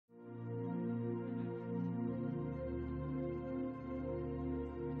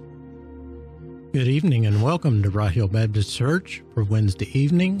Good evening and welcome to Rock Hill Baptist Church for Wednesday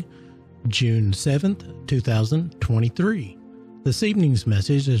evening, June 7th, 2023. This evening's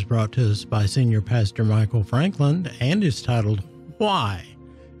message is brought to us by Senior Pastor Michael Franklin and is titled, Why?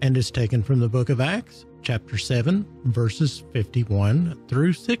 And is taken from the book of Acts, chapter 7, verses 51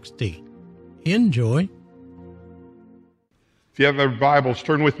 through 60. Enjoy. If you have your Bibles,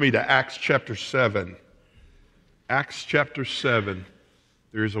 turn with me to Acts chapter 7. Acts chapter 7.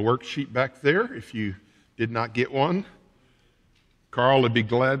 There's a worksheet back there if you did not get one. Carl would be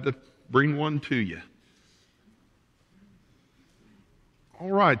glad to bring one to you.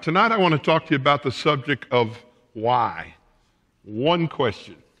 All right, tonight I want to talk to you about the subject of why. One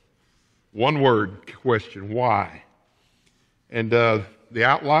question, one word question, why? And the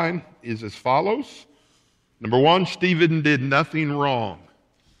outline is as follows. Number one, Stephen did nothing wrong.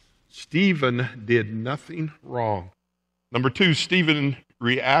 Stephen did nothing wrong. Number two, Stephen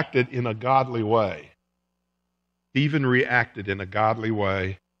reacted in a godly way. Stephen reacted in a godly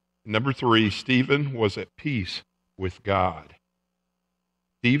way. Number three, Stephen was at peace with God.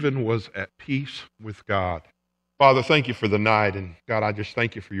 Stephen was at peace with God. Father, thank you for the night, and God, I just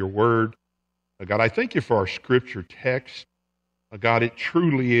thank you for your word. God, I thank you for our scripture text. God, it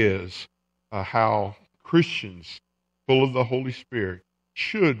truly is how Christians, full of the Holy Spirit,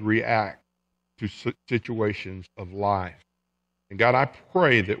 should react to situations of life. And God, I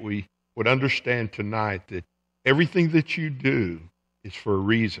pray that we would understand tonight that everything that you do is for a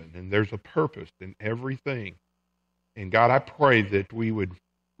reason, and there's a purpose in everything. And God, I pray that we would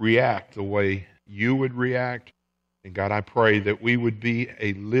react the way you would react. And God, I pray that we would be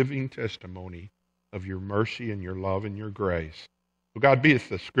a living testimony of your mercy and your love and your grace. So God, be with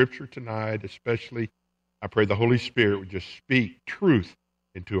the scripture tonight, especially I pray the Holy Spirit would just speak truth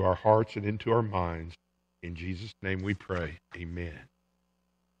into our hearts and into our minds. In Jesus' name we pray. Amen.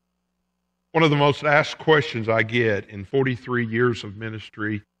 One of the most asked questions I get in 43 years of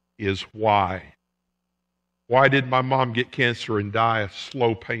ministry is why? Why did my mom get cancer and die a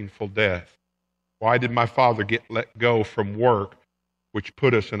slow, painful death? Why did my father get let go from work, which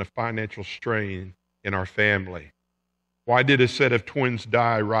put us in a financial strain in our family? Why did a set of twins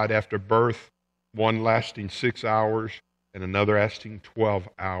die right after birth, one lasting 6 hours and another lasting 12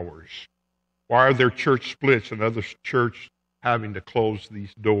 hours? Why are there church splits and other church having to close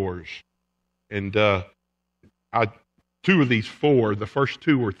these doors? And two of these four, the first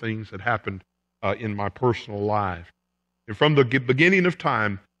two were things that happened in my personal life. And from the beginning of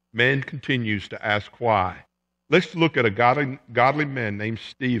time, man continues to ask why. Let's look at a godly man named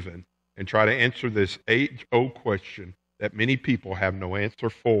Stephen and try to answer this age-old question that many people have no answer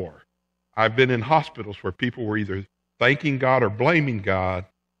for. I've been in hospitals where people were either thanking God or blaming God.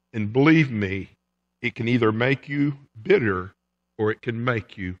 And believe me, it can either make you bitter or it can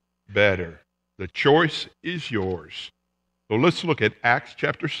make you better. The choice is yours. So let's look at Acts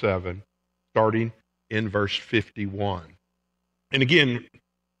chapter 7, starting in verse 51. And again,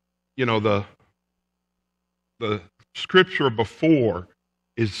 you know, the scripture before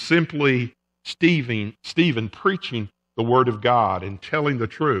is simply Stephen preaching the word of God and telling the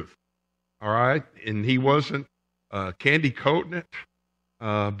truth. All right? And he wasn't candy coating it.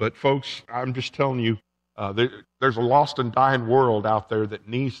 But folks, I'm just telling you, there's a lost and dying world out there that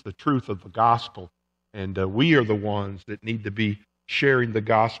needs the truth of the gospel. And we are the ones that need to be sharing the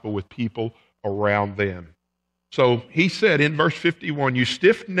gospel with people around them. So he said in verse 51, you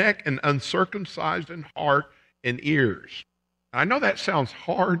stiff-necked and uncircumcised in heart and ears. I know that sounds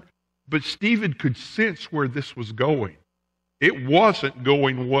hard, but Stephen could sense where this was going. It wasn't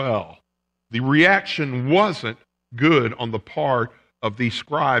going well. The reaction wasn't good on the part of these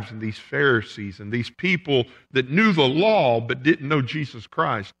scribes and these Pharisees and these people that knew the law but didn't know Jesus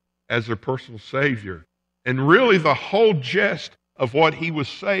Christ as their personal Savior. And really the whole gist of what he was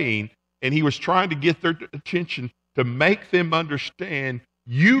saying, and he was trying to get their attention to make them understand,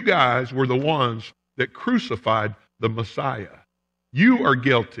 you guys were the ones that crucified the Messiah. You are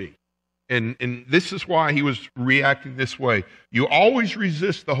guilty. And this is why he was reacting this way. You always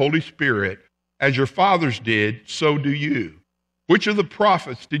resist the Holy Spirit as your fathers did, so do you. Which of the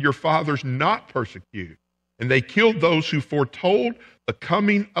prophets did your fathers not persecute? And they killed those who foretold the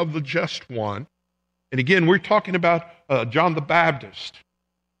coming of the just one. And again, we're talking about John the Baptist.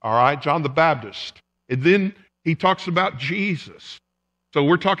 All right, John the Baptist. And then he talks about Jesus. So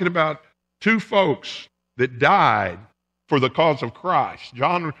we're talking about two folks that died for the cause of Christ.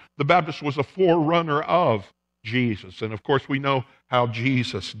 John the Baptist was a forerunner of Jesus. And of course, we know how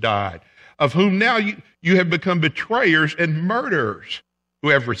Jesus died. Of whom now you have become betrayers and murderers, who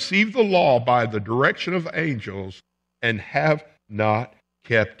have received the law by the direction of angels and have not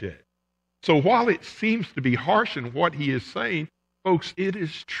kept it. So while it seems to be harsh in what he is saying, folks, it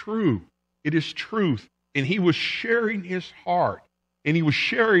is true. It is truth. And he was sharing his heart. And he was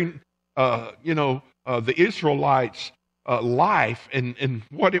sharing, the Israelites' life and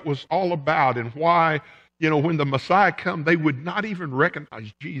what it was all about and why, when the Messiah come, they would not even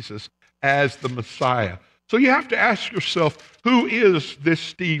recognize Jesus as the Messiah. So you have to ask yourself, who is this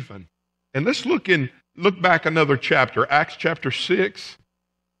Stephen? And let's look back another chapter, Acts chapter 6.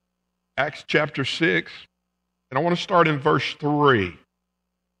 Acts chapter 6. And I want to start in verse 3.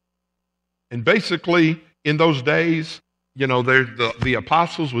 And basically, in those days, the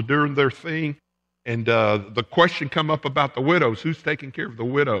apostles were doing their thing. And the question come up about the widows. Who's taking care of the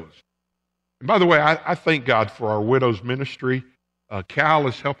widows? And by the way, I thank God for our widows ministry. Cal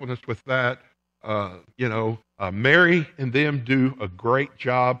is helping us with that. Mary and them do a great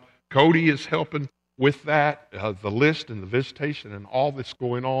job. Cody is helping with that, the list and the visitation and all that's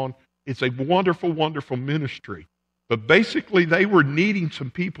going on. It's a wonderful, wonderful ministry. But basically, they were needing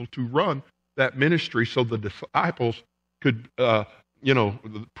some people to run that ministry so the disciples could,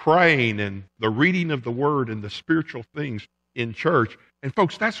 praying and the reading of the word and the spiritual things in church. And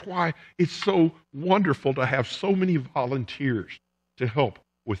folks, that's why it's so wonderful to have so many volunteers to help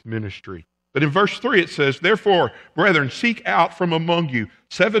with ministry. But in verse 3 it says, "Therefore, brethren, seek out from among you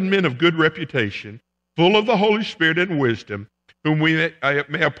 7 men of good reputation, full of the Holy Spirit and wisdom, whom we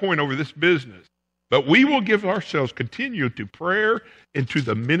may appoint over this business. But we will give ourselves continue to prayer and to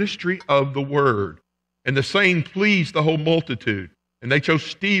the ministry of the word." And the saying pleased the whole multitude. And they chose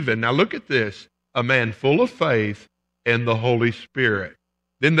Stephen. Now look at this, a man full of faith and the Holy Spirit.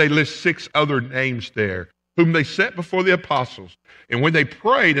 Then they list 6 other names there, whom they set before the apostles. And when they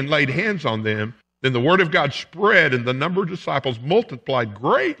prayed and laid hands on them, then the word of God spread, and the number of disciples multiplied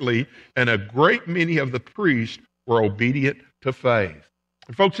greatly, and a great many of the priests were obedient to faith.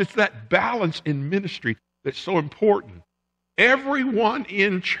 And folks, it's that balance in ministry that's so important. Everyone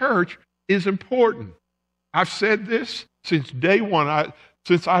in church is important. I've said this since day one,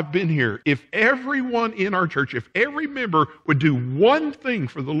 since I've been here. If everyone in our church, if every member would do one thing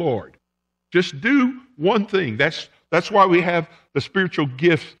for the Lord, just do one thing. That's why we have the spiritual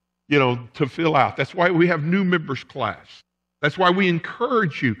gifts, to fill out. That's why we have new members class. That's why we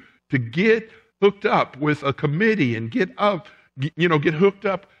encourage you to get hooked up with a committee and get hooked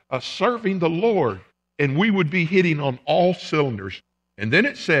up serving the Lord. And we would be hitting on all cylinders. And then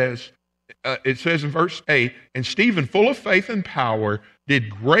it says in verse 8, "And Stephen, full of faith and power, did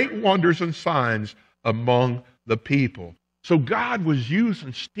great wonders and signs among the people." So God was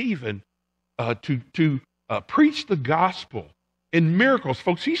using Stephen to preach the gospel in miracles.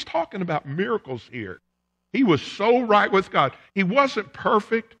 Folks, he's talking about miracles here. He was so right with God. He wasn't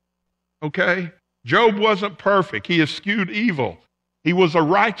perfect, okay? Job wasn't perfect. He eschewed evil. He was a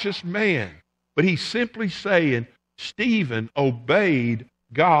righteous man. But he's simply saying Stephen obeyed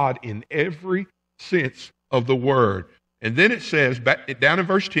God in every sense of the word. And then it says, down in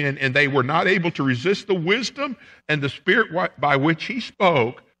verse 10, "And they were not able to resist the wisdom and the spirit by which he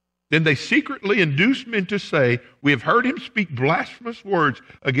spoke. Then they secretly induced men to say, 'We have heard him speak blasphemous words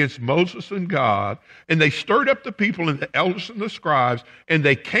against Moses and God.' And they stirred up the people and the elders and the scribes, and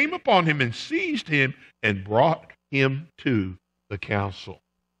they came upon him and seized him and brought him to the council."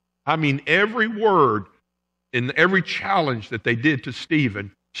 I mean, every word in every challenge that they did to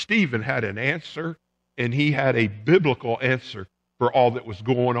Stephen, Stephen had an answer, and he had a biblical answer for all that was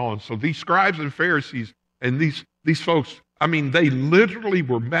going on. So these scribes and Pharisees and these folks, I mean, they literally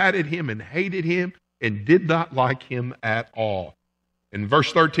were mad at him and hated him and did not like him at all. In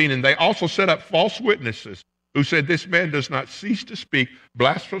verse 13, "And they also set up false witnesses who said, 'This man does not cease to speak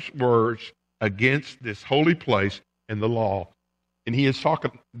blasphemous words against this holy place and the law.'" And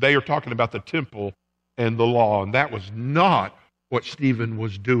they are talking about the temple and the law, and that was not what Stephen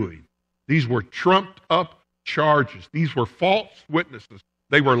was doing. These were trumped up charges. These were false witnesses.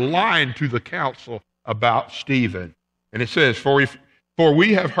 They were lying to the council about Stephen. And it says, for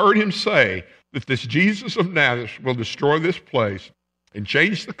we have heard him say that this Jesus of Nazareth will destroy this place and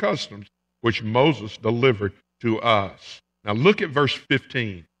change the customs which Moses delivered to us." Now look at verse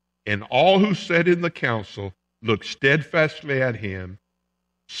 15. "And all who sat in the council looked steadfastly at him,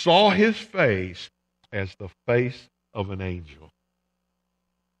 saw his face as the face of an angel."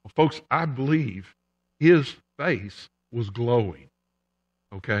 Well, folks, I believe his face was glowing,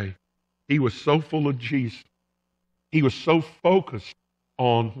 okay? He was so full of Jesus. He was so focused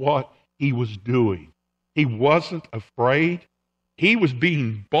on what he was doing. He wasn't afraid. He was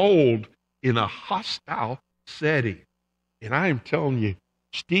being bold in a hostile setting. And I am telling you,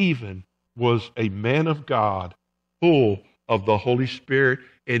 Stephen was a man of God full of the Holy Spirit,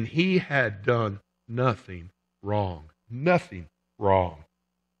 and he had done nothing wrong. Nothing wrong.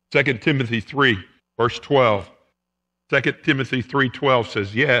 2 Timothy 3, verse 12. 2 Timothy 3:12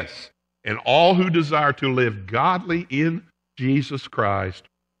 says, yes, and all who desire to live godly in Jesus Christ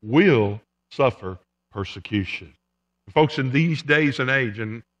will suffer persecution. Folks, in these days and age,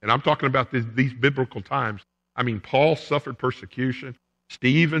 and I'm talking about these biblical times, I mean, Paul suffered persecution.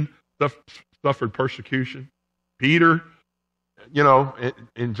 Stephen suffered persecution. Peter,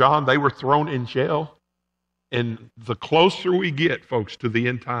 and John, they were thrown in jail. And the closer we get, folks, to the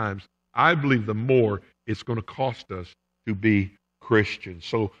end times, I believe the more it's going to cost us to be Christians.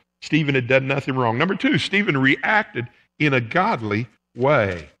 So Stephen had done nothing wrong. Number two, Stephen reacted in a godly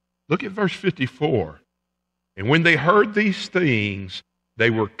way. Look at verse 54. And when they heard these things, they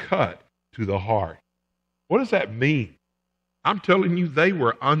were cut to the heart. What does that mean? I'm telling you, they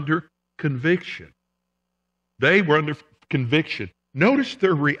were under conviction. They were under conviction. Notice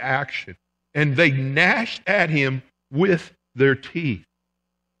their reaction. And they gnashed at him with their teeth.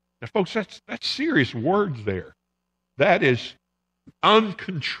 Now, folks, that's serious words there. That is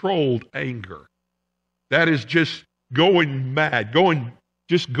uncontrolled anger. That is just going mad,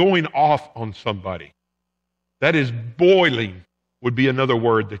 just going off on somebody. That is boiling, would be another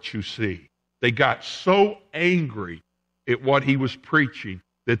word that you see. They got so angry at what he was preaching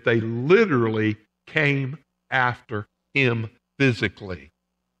that they literally came after him physically.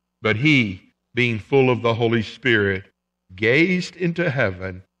 But he, being full of the Holy Spirit, gazed into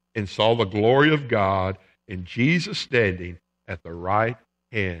heaven and saw the glory of God and Jesus standing at the right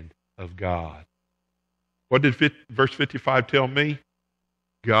hand of God. What did verse 55 tell me?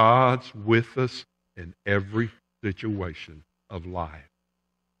 God's with us in every situation of life.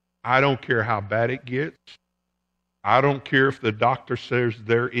 I don't care how bad it gets. I don't care if the doctor says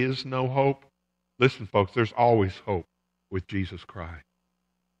there is no hope. Listen, folks, there's always hope with Jesus Christ.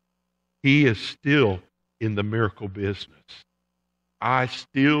 He is still in the miracle business. I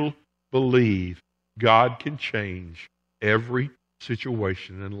still believe God can change every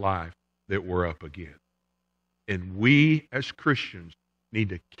situation in life that we're up against. And we as Christians need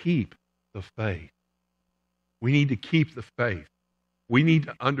to keep the faith. We need to keep the faith. We need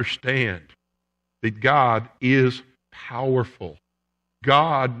to understand that God is powerful.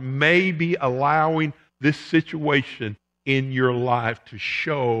 God may be allowing this situation in your life to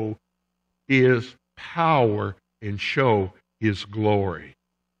show His power and show His glory.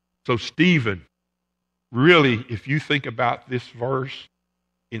 So Stephen, really, if you think about this verse,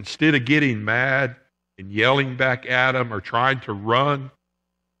 instead of getting mad and yelling back at him or trying to run,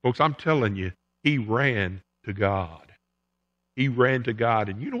 folks, I'm telling you, he ran to God. He ran to God.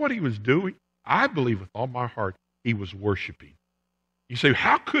 And you know what he was doing? I believe with all my heart he was worshiping. You say,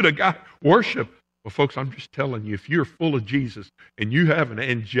 how could a guy worship? Well, folks, I'm just telling you, if you're full of Jesus and you have an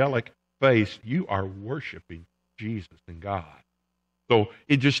angelic face, you are worshiping Jesus and God. So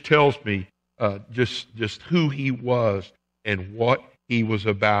it just tells me just who he was and what he was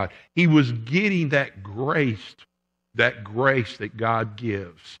about. He was getting that grace that God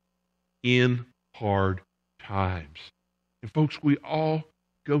gives in hard times. And folks, we all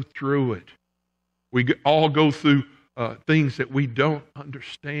go through it. We all go through things that we don't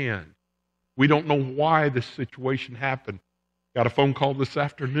understand. We don't know why this situation happened. Got a phone call this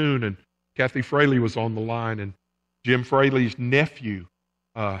afternoon, and Kathy Fraley was on the line, and Jim Fraley's nephew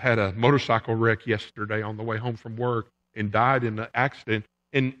had a motorcycle wreck yesterday on the way home from work and died in an accident.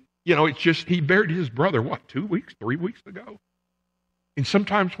 And, you know, it's just, he buried his brother, 2 weeks, 3 weeks ago? And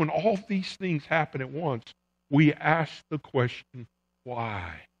sometimes when all these things happen at once, we ask the question,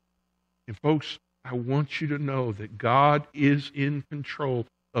 why? And folks, I want you to know that God is in control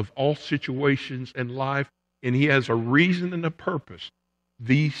of all situations in life, and He has a reason and a purpose.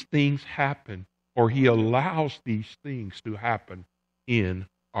 These things happen, or He allows these things to happen in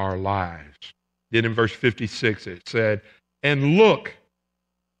our lives. Then in verse 56 it said, and look,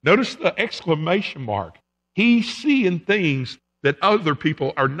 notice the exclamation mark. He's seeing things that other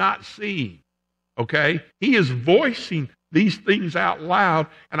people are not seeing. Okay? He is voicing these things out loud.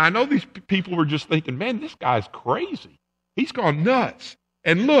 And I know these people were just thinking, man, this guy's crazy. He's gone nuts.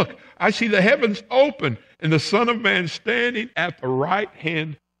 And look, I see the heavens open and the Son of Man standing at the right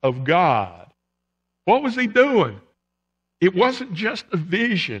hand of God. What was he doing? It wasn't just a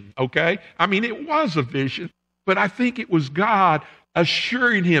vision, okay? I mean, it was a vision, but I think it was God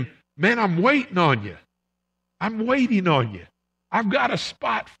assuring him, man, I'm waiting on you. I'm waiting on you. I've got a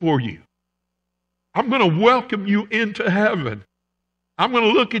spot for you. I'm going to welcome you into heaven. I'm going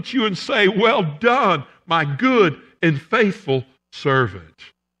to look at you and say, well done, my good and faithful servant.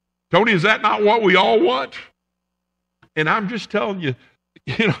 Tony, is that not what we all want? And I'm just telling you,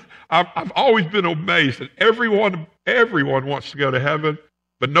 I've always been amazed that everyone wants to go to heaven,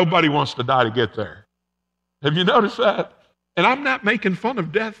 but nobody wants to die to get there. Have you noticed that? And I'm not making fun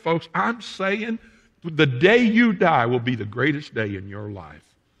of death, folks. I'm saying the day you die will be the greatest day in your life.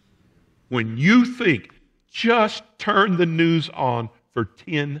 When you think, just turn the news on for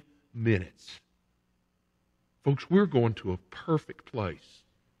 10 minutes. Folks, we're going to a perfect place.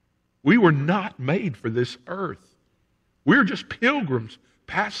 We were not made for this earth. We're just pilgrims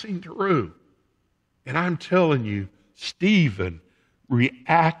passing through. And I'm telling you, Stephen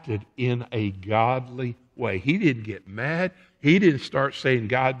reacted in a godly way. He didn't get mad. He didn't start saying,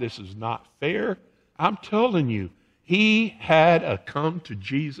 God, this is not fair. I'm telling you, he had a come to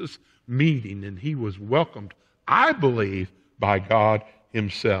Jesus meeting, and he was welcomed, I believe, by God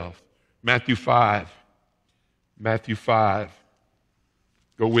himself. Matthew 5.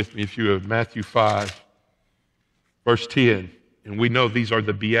 Go with me if you have. Matthew 5, verse 10. And we know these are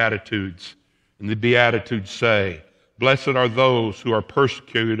the Beatitudes. And the Beatitudes say, blessed are those who are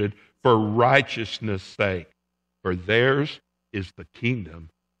persecuted for righteousness' sake, for theirs is the kingdom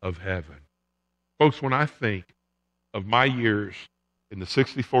of heaven. Folks, when I think of my years, in the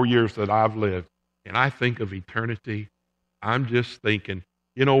 64 years that I've lived, and I think of eternity, I'm just thinking,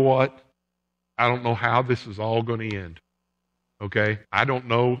 you know what? I don't know how this is all going to end. Okay? I don't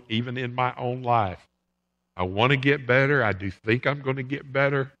know, even in my own life. I want to get better. I do think I'm going to get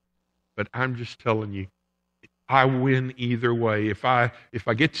better. But I'm just telling you, I win either way. If I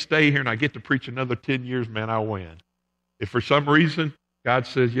get to stay here and I get to preach another 10 years, man, I win. If for some reason God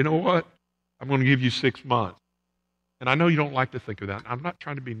says, you know what? I'm going to give you 6 months. And I know you don't like to think of that. I'm not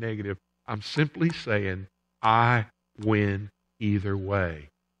trying to be negative. I'm simply saying I win either way.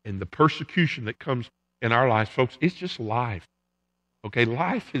 And the persecution that comes in our lives, folks, it's just life. Okay,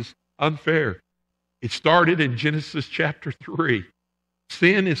 life is unfair. It started in Genesis chapter 3.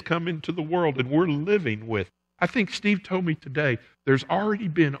 Sin has come into the world, and we're living with. I think Steve told me today there's already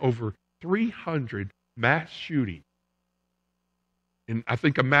been over 300 mass shootings. And I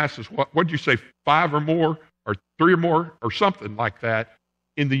think a mass is, what did you say, 5 or more, or 3 or more, or something like that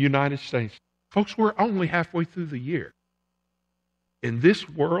in the United States. Folks, we're only halfway through the year. In this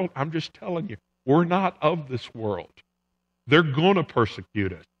world, I'm just telling you, we're not of this world. They're going to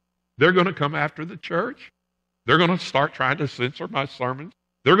persecute us. They're going to come after the church. They're going to start trying to censor my sermons.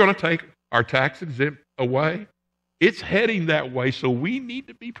 They're going to take our tax exempt away. It's heading that way, so we need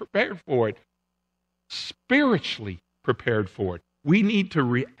to be prepared for it, spiritually prepared for it. We need to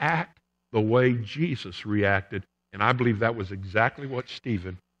react the way Jesus reacted, and I believe that was exactly what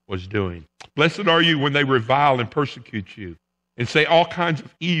Stephen was doing. Blessed are you when they revile and persecute you and say all kinds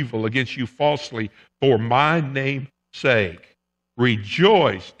of evil against you falsely for my name's sake.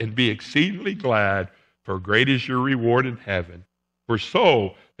 Rejoice and be exceedingly glad, for great is your reward in heaven. For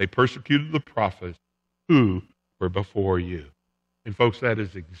so they persecuted the prophets who were before you. And folks, that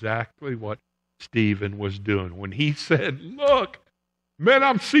is exactly what Stephen was doing. When he said, look, man,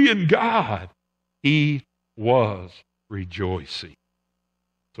 I'm seeing God, he was rejoicing.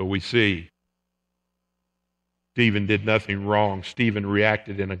 So we see Stephen did nothing wrong. Stephen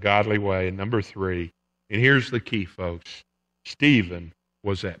reacted in a godly way. And number 3, and here's the key, folks, Stephen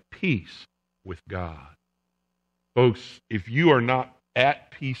was at peace with God. Folks, if you are not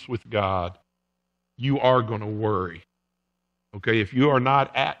at peace with God, you are going to worry. Okay, if you are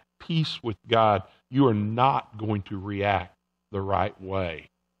not at peace with God, you are not going to react the right way.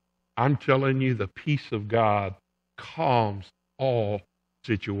 I'm telling you, the peace of God calms all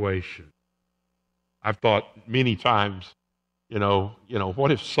situations. I've thought many times,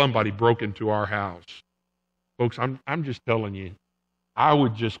 what if somebody broke into our house? Folks, I'm just telling you, I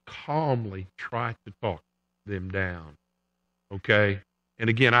would just calmly try to talk them down. Okay? And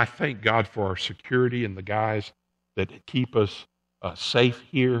again, I thank God for our security and the guys that keep us safe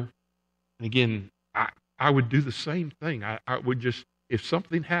here. And again, I would do the same thing. I would just, if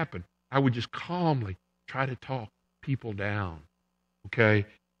something happened, I would just calmly try to talk people down. Okay?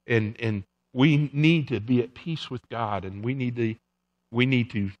 And we need to be at peace with God, and we need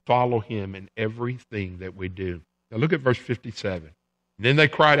to follow him in everything that we do. Now look at verse 57. And then they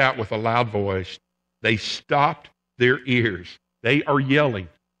cried out with a loud voice. They stopped their ears. They are yelling.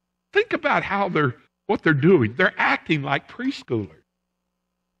 Think about what they're doing. They're acting like preschoolers.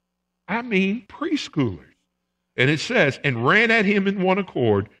 I mean preschoolers. And it says, and ran at him in one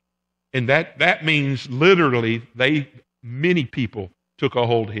accord. And that means literally many people took a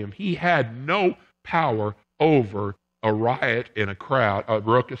hold of him. He had no power over a riot in a crowd, a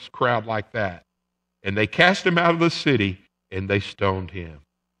raucous crowd like that. And they cast him out of the city and they stoned him.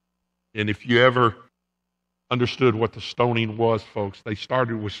 And if you ever understood what the stoning was, folks. They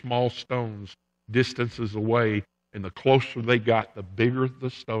started with small stones distances away, and the closer they got, the bigger the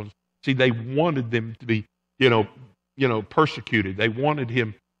stones. See, they wanted them to be, persecuted. They wanted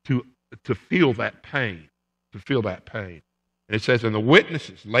him to feel that pain, to feel that pain. And it says, and the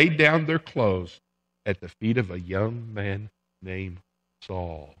witnesses laid down their clothes at the feet of a young man named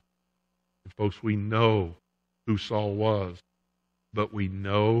Saul. And folks, we know who Saul was, but we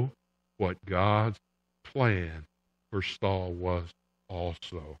know what God's plan for Saul was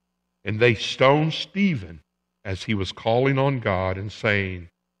also. And they stoned Stephen as he was calling on God and saying,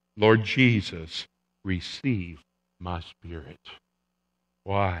 Lord Jesus, receive my spirit.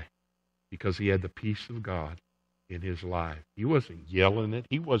 Why? Because he had the peace of God in his life. He wasn't yelling it.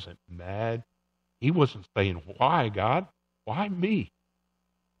 He wasn't mad. He wasn't saying, why, God? Why me?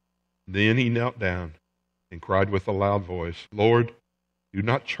 Then he knelt down and cried with a loud voice, Lord, do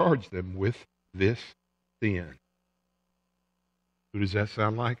not charge them with this sin. Who does that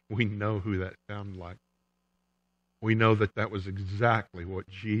sound like? We know who that sounded like. We know that that was exactly what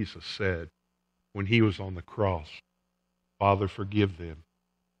Jesus said when he was on the cross. Father, forgive them,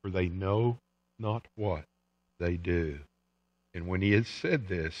 for they know not what they do. And when he had said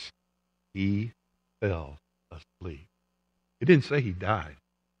this, he fell asleep. It didn't say he died.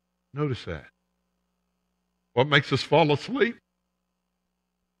 Notice that. What makes us fall asleep?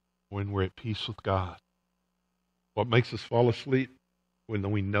 When we're at peace with God. What makes us fall asleep? When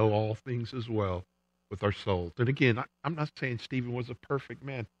we know all things as well with our souls. And again, I'm not saying Stephen was a perfect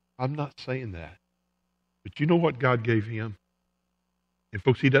man. I'm not saying that. But you know what God gave him? And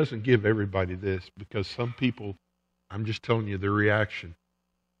folks, he doesn't give everybody this, because some people, I'm just telling you their reaction.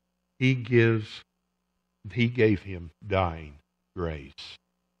 He gave him dying grace.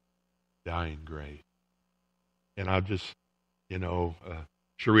 Dying grace. And I just,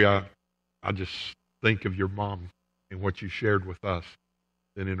 Sharia, I just think of your mom and what you shared with us.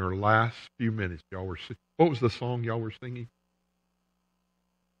 Then in her last few minutes, y'all were singing. What was the song y'all were singing?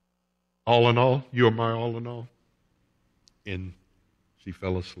 All in all, you are my all in all. And she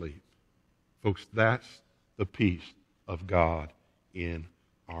fell asleep. Folks, that's the peace of God in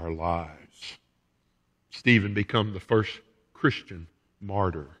our lives. Stephen became the first Christian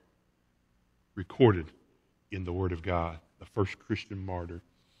martyr recorded in the Word of God, the first Christian martyr.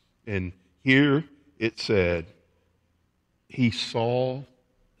 And here it said, he saw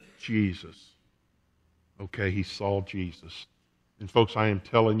Jesus. Okay, he saw Jesus. And folks, I am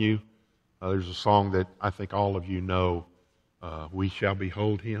telling you, there's a song that I think all of you know, We Shall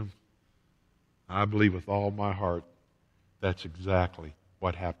Behold Him. I believe with all my heart that's exactly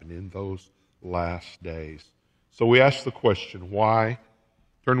what happened in those last days. So we ask the question, why?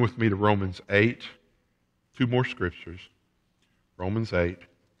 Turn with me to Romans 8. Two more scriptures. Romans 8,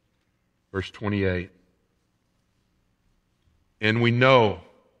 verse 28. And we know,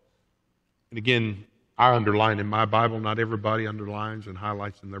 and again, I underline in my Bible, not everybody underlines and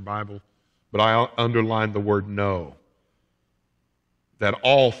highlights in their Bible, but I underline the word know. That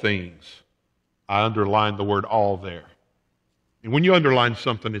all things, I underline the word all there. And when you underline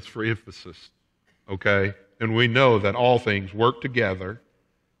something, it's for emphasis, okay? And we know that all things work together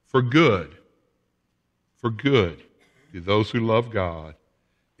for good to those who love God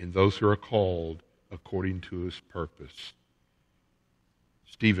and those who are called according to his purpose.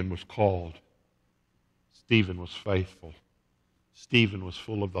 Stephen was called. Stephen was faithful. Stephen was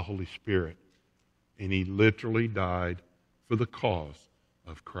full of the Holy Spirit. And he literally died for the cause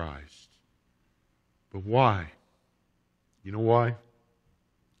of Christ. But why? You know why?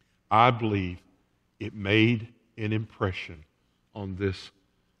 I believe it made an impression on this,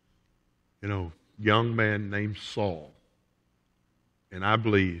 young man named Saul. And I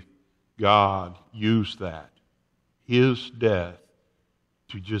believe God used that, his death,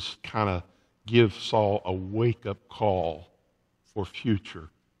 to just kind of give Saul a wake-up call for future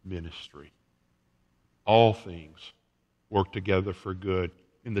ministry. All things work together for good.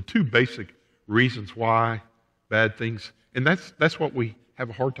 And the two basic reasons why bad things, and that's what we have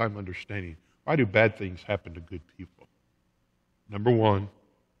a hard time understanding. Why do bad things happen to good people? Number one,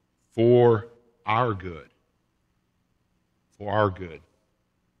 for our good. For our good.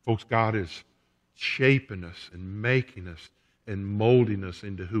 Folks, God is shaping us and making us and molding us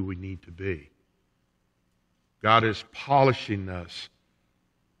into who we need to be. God is polishing us.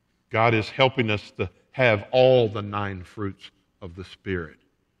 God is helping us to have all the 9 fruits of the Spirit.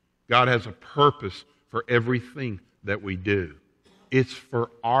 God has a purpose for everything that we do. It's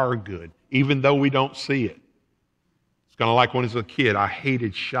for our good, even though we don't see it. It's kind of like when I was a kid, I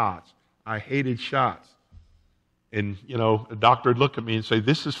hated shots. And, the doctor would look at me and say,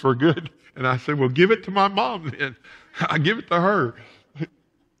 this is for good. And I said, well, give it to my mom then. I give it to her.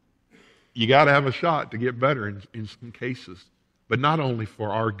 You got to have a shot to get better in some cases. But not only for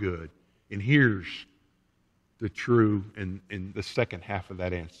our good. And here's the true and the second half of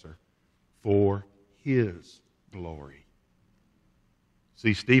that answer. For His glory.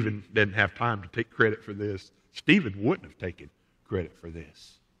 See, Stephen didn't have time to take credit for this. Stephen wouldn't have taken credit for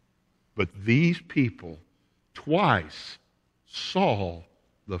this. But these people twice saw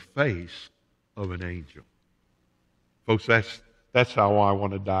the face of an angel. Folks, that's how I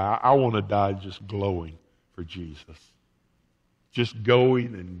want to die. I want to die just glowing for Jesus. Just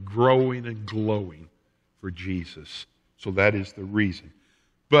going and growing and glowing for Jesus. So that is the reason.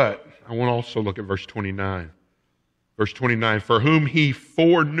 But I want to also look at verse 29. Verse 29, for whom He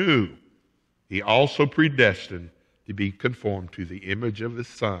foreknew, He also predestined to be conformed to the image of His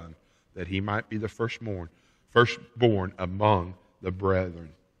Son, that He might be the firstborn among the brethren.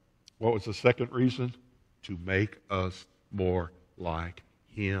 What was the second reason? To make us more like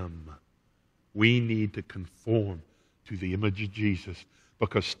Him. We need to conform to the image of Jesus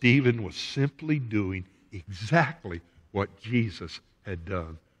because Stephen was simply doing exactly what Jesus had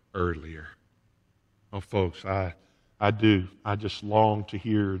done earlier. Oh, folks, I just long to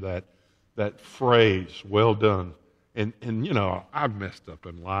hear that phrase, well done. And I've messed up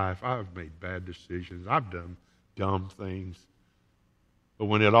in life. I've made bad decisions. I've done dumb things. But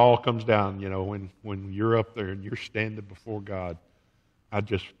when it all comes down, when you're up there and you're standing before God, I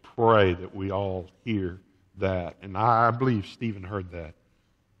just pray that we all hear that. And I believe Stephen heard that.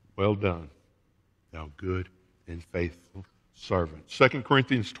 Well done, thou good and faithful servant. 2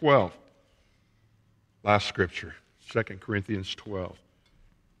 Corinthians 12. Last scripture. 2 Corinthians 12.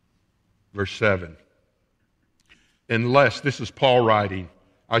 Verse 7. Unless, this is Paul writing,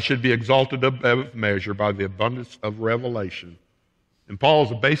 I should be exalted above measure by the abundance of revelation. And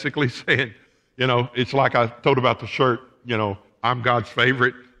Paul's basically saying, it's like I told about the shirt, I'm God's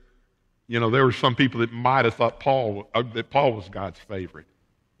favorite. There were some people that might have thought Paul was God's favorite.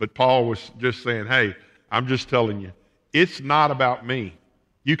 But Paul was just saying, hey, I'm just telling you, it's not about me.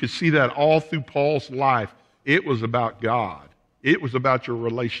 You can see that all through Paul's life. It was about God. It was about your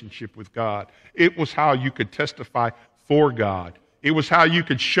relationship with God. It was how you could testify for God. It was how you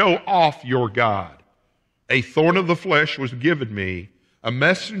could show off your God. A thorn of the flesh was given me, a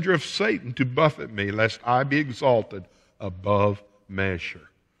messenger of Satan to buffet me, lest I be exalted above measure.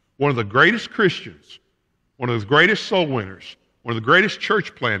 One of the greatest Christians, one of the greatest soul winners, one of the greatest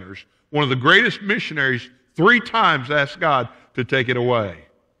church planters, one of the greatest missionaries, 3 times asked God to take it away.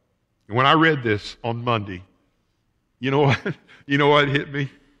 And when I read this on Monday, you know what hit me?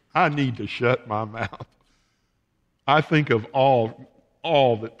 I need to shut my mouth. I think of all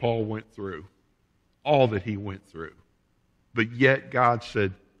that Paul went through, all that he went through. But yet God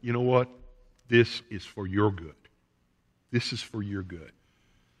said, you know what? This is for your good. This is for your good.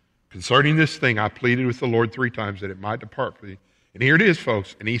 Concerning this thing, I pleaded with the Lord 3 times that it might depart from me. And here it is,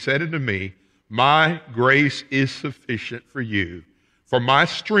 folks. And He said unto me, my grace is sufficient for you, for my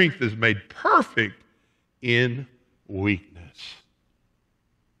strength is made perfect in weakness.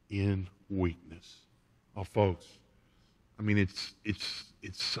 In weakness. Oh, folks, it's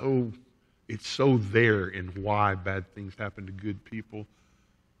so there in why bad things happen to good people,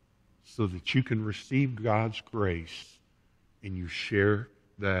 so that you can receive God's grace and you share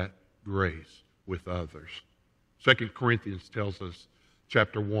that grace with others. 2 Corinthians tells us,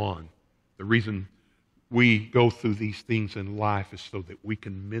 chapter 1, the reason we go through these things in life is so that we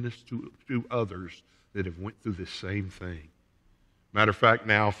can minister to others that have went through the same thing. Matter of fact,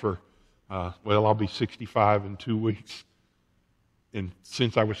 now I'll be 65 in 2 weeks. And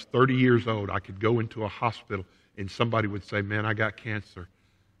since I was 30 years old, I could go into a hospital and somebody would say, man, I got cancer.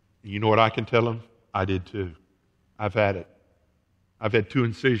 And you know what I can tell them? I did too. I've had it. I've had 2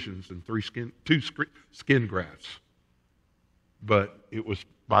 incisions and 2 skin grafts. But it was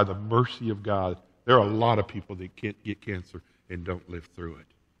by the mercy of God. There are a lot of people that can't get cancer and don't live through it.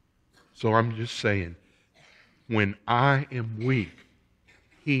 So I'm just saying, when I am weak,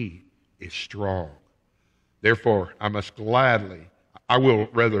 He is strong. Therefore, I would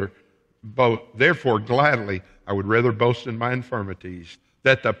rather boast in my infirmities,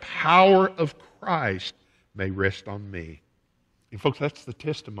 that the power of Christ may rest on me. And folks, that's the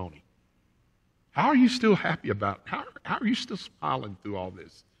testimony. How are you still happy about it? How are you still smiling through all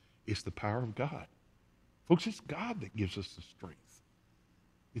this? It's the power of God. Folks, it's God that gives us the strength.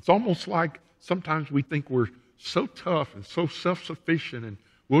 It's almost like sometimes we think we're so tough and so self-sufficient and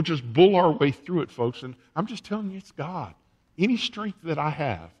we'll just bull our way through it, folks. And I'm just telling you, it's God. Any strength that I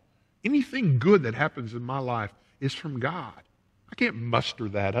have, anything good that happens in my life, is from God. I can't muster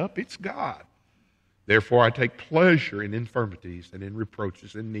that up. It's God. Therefore, I take pleasure in infirmities and in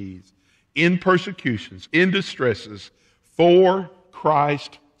reproaches and needs, in persecutions, in distresses, for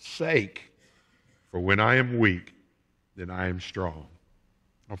Christ's sake. For when I am weak, then I am strong.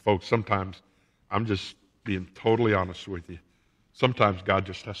 Now, folks, sometimes I'm just being totally honest with you. Sometimes God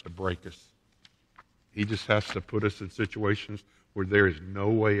just has to break us. He just has to put us in situations where there is no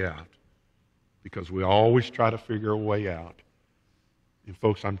way out, because we always try to figure a way out. And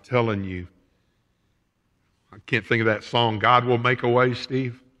folks, I'm telling you, I can't think of that song, God Will Make a Way,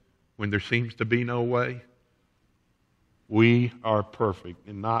 Steve, when there seems to be no way. We are perfect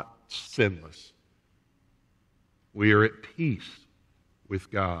and not sinless. We are at peace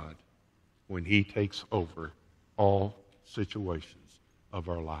with God when He takes over all situations of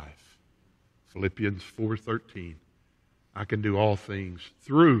our life. Philippians 4:13, I can do all things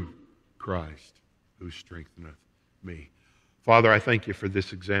through Christ who strengtheneth me. Father, I thank you for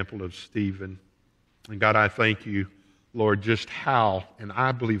this example of Stephen. And God, I thank you, Lord, just how, and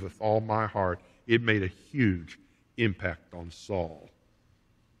I believe with all my heart, it made a huge impact on Saul.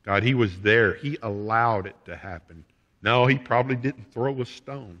 God, he was there. He allowed it to happen. No, he probably didn't throw a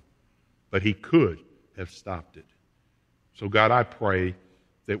stone, but he could have stopped it. So God, I pray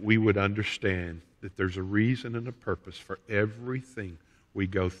that we would understand that there's a reason and a purpose for everything we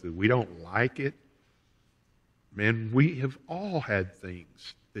go through. We don't like it. Man, we have all had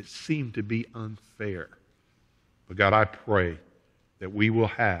things that seem to be unfair. But God, I pray that we will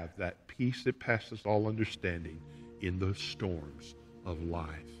have that peace that passes all understanding in the storms of life.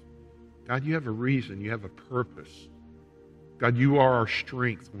 God, you have a reason. You have a purpose. God, you are our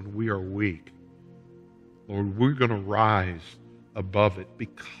strength when we are weak. Lord, we're going to rise above it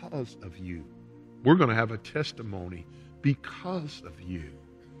because of you. We're going to have a testimony because of you.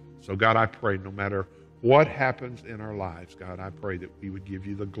 So God, I pray no matter what happens in our lives, God, I pray that we would give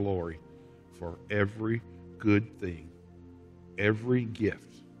you the glory for every good thing, every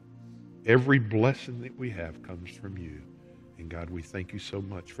gift, every blessing that we have comes from you. And God, we thank you so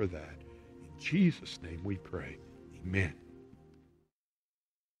much for that. In Jesus' name we pray. Amen.